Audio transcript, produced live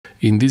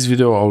In this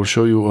video, I will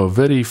show you a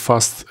very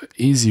fast,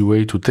 easy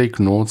way to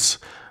take notes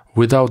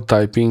without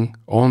typing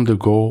on the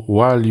go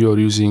while you're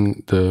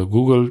using the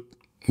Google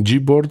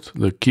Gboard,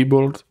 the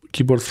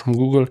keyboard from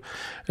Google.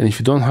 And if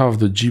you don't have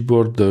the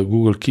Gboard, the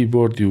Google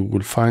keyboard, you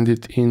will find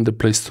it in the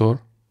Play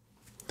Store.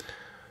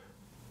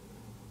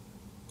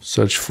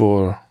 Search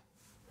for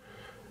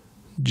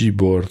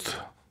Gboard.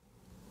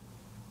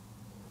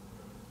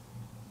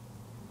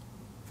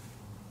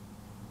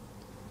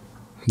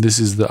 This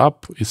is the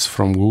app, it's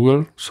from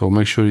Google, so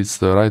make sure it's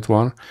the right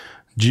one.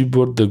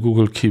 Gboard, the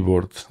Google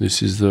keyboard.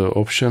 This is the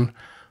option.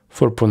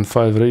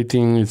 4.5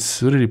 rating,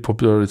 it's really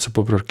popular, it's a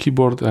popular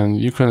keyboard,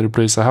 and you can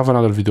replace, I have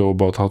another video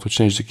about how to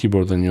change the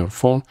keyboard on your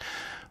phone.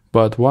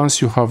 But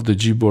once you have the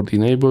Gboard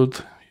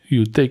enabled,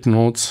 you take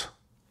notes,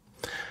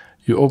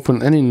 you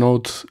open any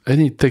note,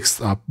 any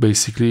text app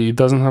basically. It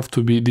doesn't have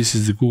to be, this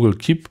is the Google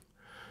Keep,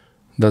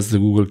 that's the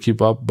Google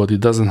Keep app, but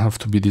it doesn't have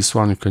to be this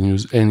one. You can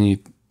use any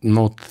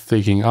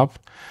note-taking app.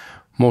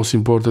 Most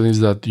important is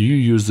that you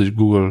use the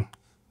Google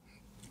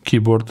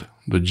keyboard,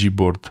 the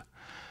Gboard,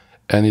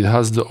 and it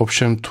has the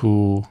option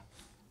to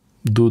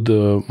do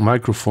the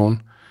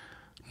microphone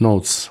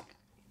notes.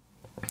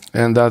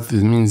 And that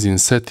means in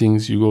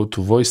settings, you go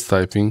to voice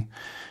typing,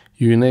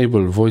 you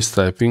enable voice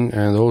typing,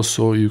 and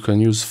also you can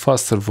use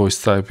faster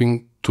voice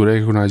typing to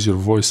recognize your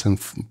voice and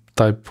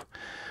type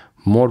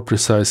more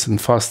precise and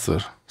faster.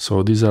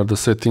 So these are the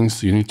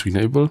settings you need to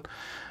enable.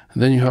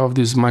 And then you have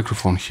this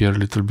microphone here a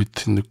little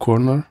bit in the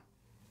corner.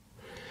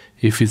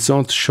 If it's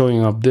not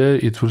showing up there,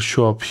 it will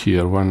show up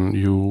here when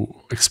you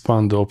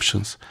expand the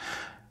options.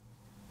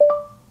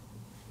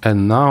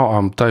 And now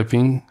I'm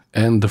typing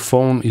and the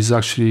phone is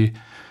actually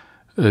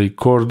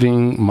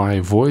recording my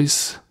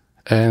voice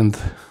and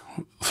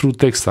through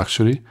text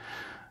actually.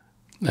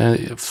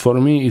 And for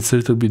me, it's a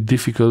little bit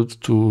difficult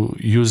to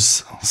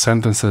use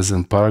sentences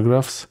and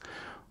paragraphs.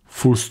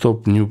 Full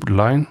stop, new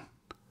line.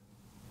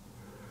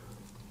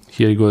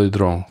 Here you got it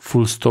wrong.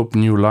 Full stop,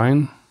 new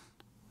line.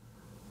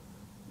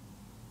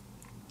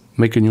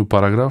 Make a new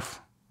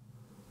paragraph.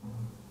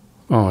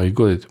 Oh, you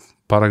got it.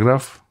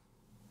 Paragraph.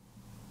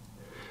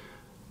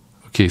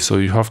 Okay, so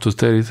you have to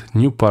tell it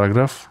new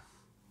paragraph.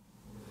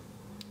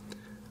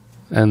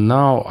 And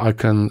now I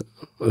can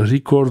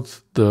record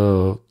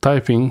the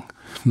typing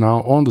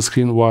now on the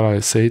screen while I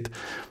say it.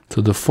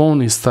 So the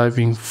phone is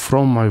typing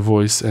from my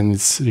voice and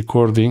it's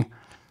recording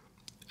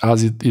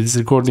as it is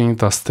recording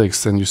it as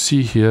text. And you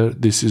see here,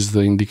 this is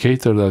the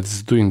indicator that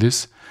it's doing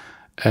this.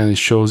 And it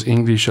shows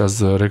English as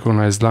the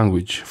recognized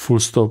language. Full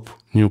stop,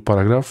 new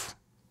paragraph.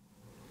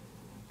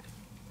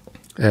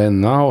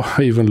 And now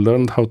I even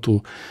learned how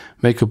to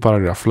make a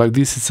paragraph. Like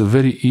this, it's a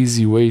very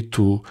easy way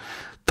to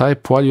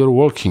type while you're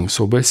walking.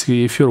 So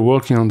basically, if you're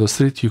walking on the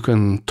street, you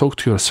can talk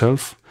to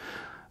yourself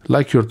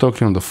like you're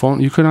talking on the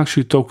phone. You can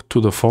actually talk to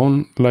the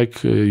phone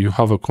like you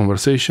have a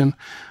conversation.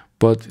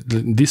 But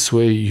this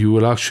way, you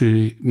will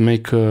actually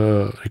make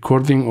a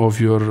recording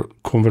of your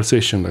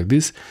conversation like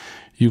this.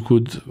 You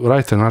could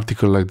write an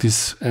article like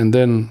this and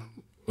then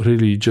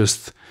really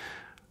just,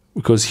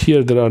 because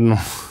here there are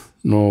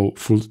no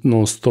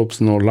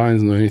stops, no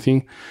lines, no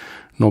anything,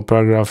 no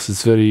paragraphs.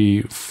 It's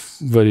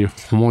very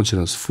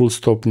homogeneous. Full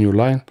stop, new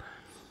line.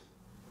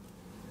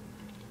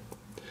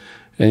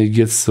 And it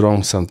gets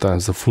wrong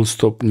sometimes. The full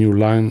stop, new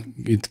line,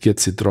 it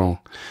gets it wrong.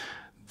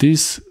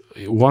 This,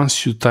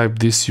 once you type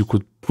this, you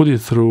could put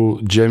it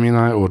through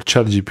Gemini or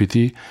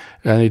ChatGPT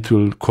and it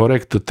will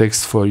correct the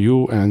text for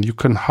you, and you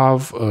can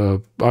have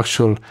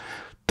actual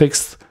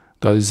text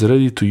that is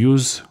ready to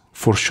use.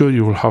 For sure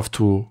you will have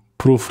to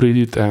proofread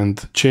it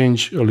and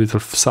change a little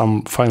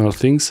some final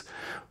things.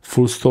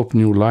 Full stop,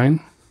 new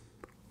line.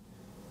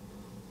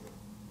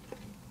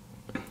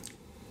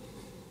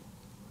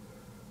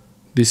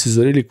 This is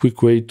a really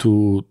quick way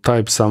to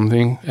type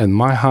something and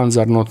my hands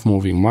are not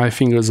moving, my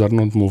fingers are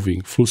not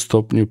moving. Full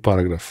stop, new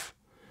paragraph.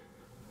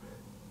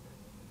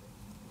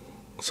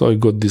 So I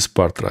got this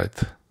part right.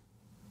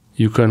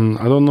 You can,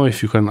 I don't know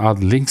if you can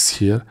add links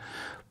here.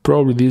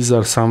 Probably these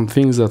are some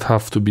things that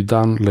have to be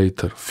done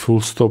later.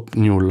 Full stop,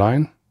 new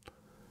line.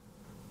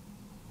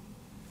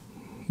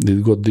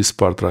 It got this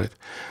part right.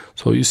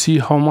 So you see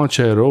how much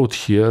I wrote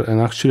here, and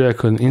actually I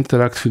can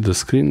interact with the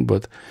screen,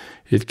 but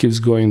it keeps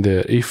going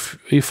there.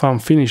 If I'm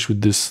finished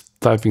with this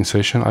typing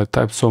session, I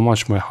typed so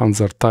much my hands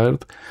are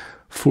tired.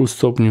 Full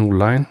stop, new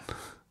line.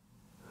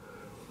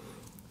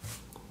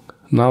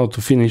 Now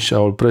to finish, I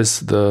will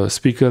press the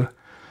speaker,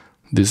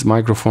 this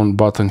microphone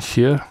button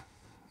here.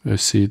 You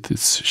see it,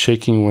 it's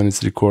shaking when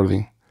it's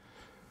recording.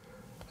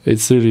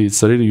 It's a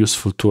really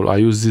useful tool. I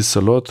use this a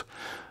lot.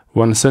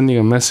 When sending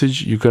a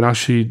message, you can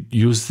actually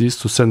use this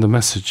to send a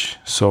message.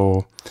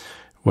 So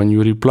when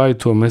you reply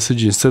to a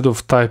message, instead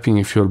of typing,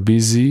 if you're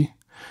busy,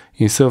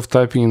 instead of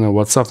typing in a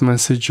WhatsApp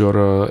message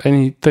or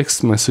any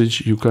text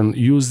message, you can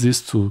use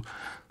this to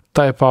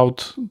type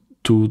out,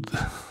 to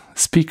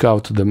speak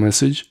out the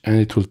message, and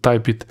it will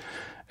type it,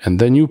 and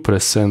then you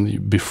press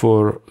send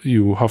before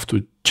you have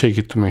to check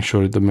it to make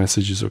sure the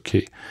message is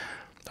okay.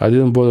 I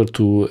didn't bother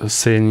to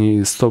say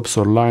any stops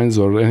or lines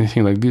or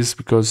anything like this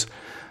because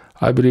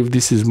I believe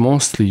this is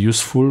mostly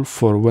useful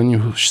for when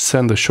you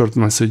send a short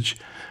message,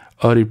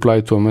 a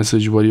reply to a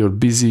message where you're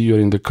busy, you're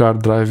in the car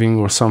driving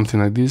or something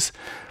like this.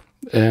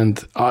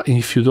 And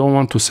if you don't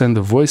want to send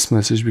a voice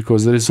message,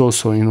 because there is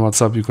also in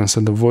WhatsApp you can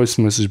send a voice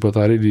message, but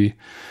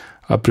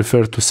I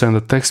prefer to send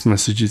a text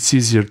message. It's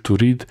easier to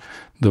read.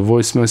 The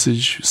voice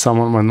message,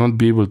 someone might not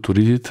be able to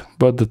read it,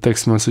 but the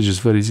text message is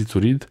very easy to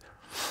read.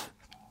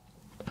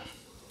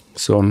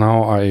 So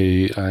now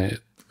I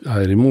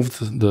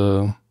removed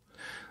the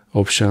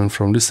option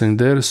from listening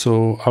there.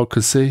 So I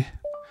could say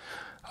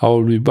I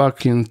will be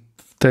back in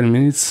 10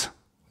 minutes.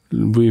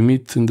 We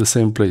meet in the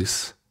same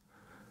place.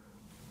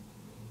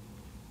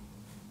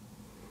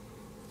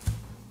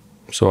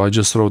 So I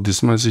just wrote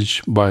this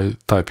message by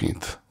typing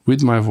it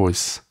with my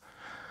voice.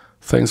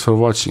 Thanks for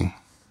watching.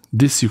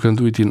 This you can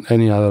do it in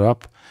any other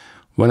app.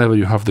 Whenever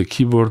you have the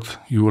keyboard,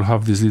 you will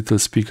have this little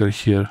speaker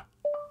here.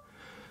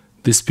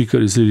 This speaker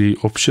is really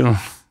optional.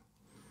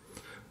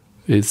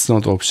 It's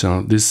not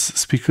optional. This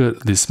speaker,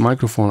 this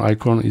microphone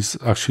icon is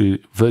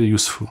actually very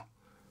useful.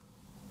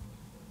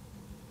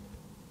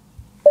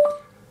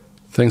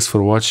 Thanks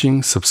for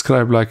watching.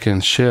 Subscribe, like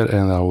and share,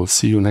 and I will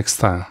see you next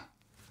time.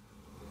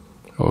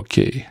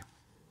 Okay.